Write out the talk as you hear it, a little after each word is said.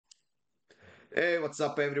Hey, what's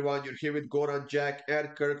up, everyone? You're here with Goran, Jack,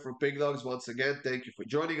 and Kirk from PickDawgz once again. Thank you for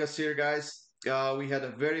joining us here, guys. We had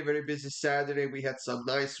a very busy Saturday. We had some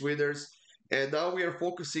nice winners, and now we are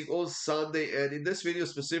focusing on Sunday. And in this video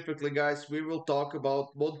specifically, guys, we will talk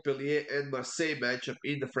about Montpellier and Marseille matchup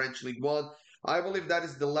in the French League One. I believe that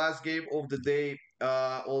is the last game of the day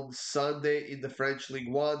on Sunday in the French League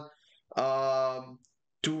One. Um,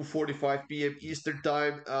 2:45 p.m. Eastern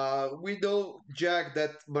Time. We know, Jack,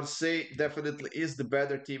 that Marseille definitely is the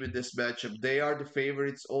better team in this matchup. They are the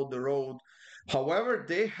favorites on the road. However,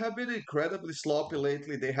 they have been incredibly sloppy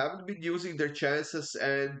lately. They haven't been using their chances,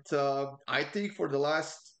 and I think for the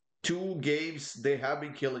last two games, they have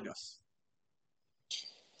been killing us.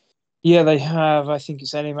 Yeah, they have. I think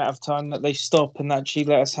it's only a matter of time that they stop and actually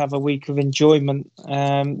let us have a week of enjoyment.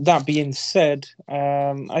 That being said,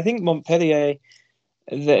 I think Montpellier,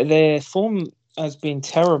 their form has been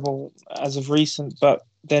terrible as of recent, but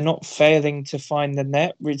they're not failing to find the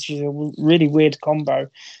net, which is a really weird combo.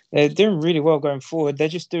 They're doing really well going forward. They're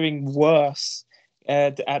just doing worse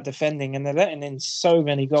at defending, and they're letting in so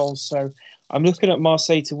many goals. So I'm looking at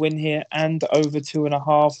Marseille to win here and over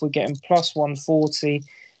 2.5. We're getting plus 140.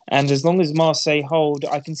 And as long as Marseille hold,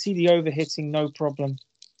 I can see the over hitting no problem.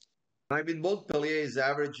 I mean, Montpellier is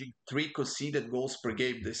averaging three conceded goals per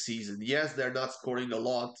game this season. Yes, they're not scoring a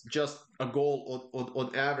lot, just a goal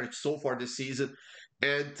on average so far this season.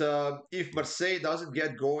 And if Marseille doesn't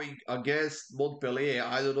get going against Montpellier,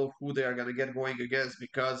 I don't know who they are going to get going against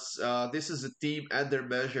because this is a team at their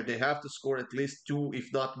measure. They have to score at least two,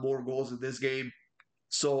 if not more, goals in this game.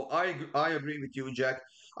 So I agree with you, Jack.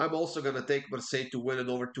 I'm also gonna take Marseille to win it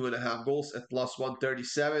over 2.5 goals at plus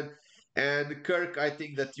 137. And Kirk, I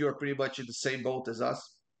think that you're pretty much in the same boat as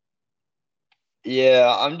us.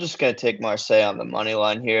 Yeah, I'm just gonna take Marseille on the money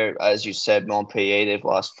line here. As you said, Montpellier, they've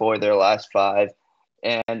lost four of their last five.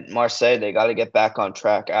 And Marseille, they got to get back on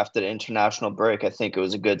track after the international break. I think it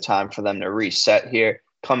was a good time for them to reset here,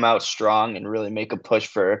 come out strong, and really make a push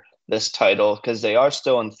for this title because they are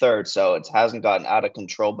still in third, so it hasn't gotten out of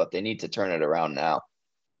control, but they need to turn it around now.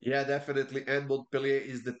 Yeah, definitely. And Montpellier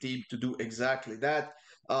is the team to do exactly that.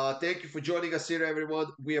 Thank you for joining us here, everyone.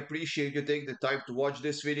 We appreciate you taking the time to watch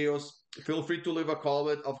these videos. Feel free to leave a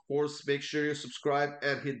comment. Of course, make sure you subscribe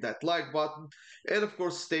and hit that like button. And of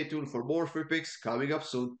course, stay tuned for more free picks coming up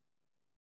soon.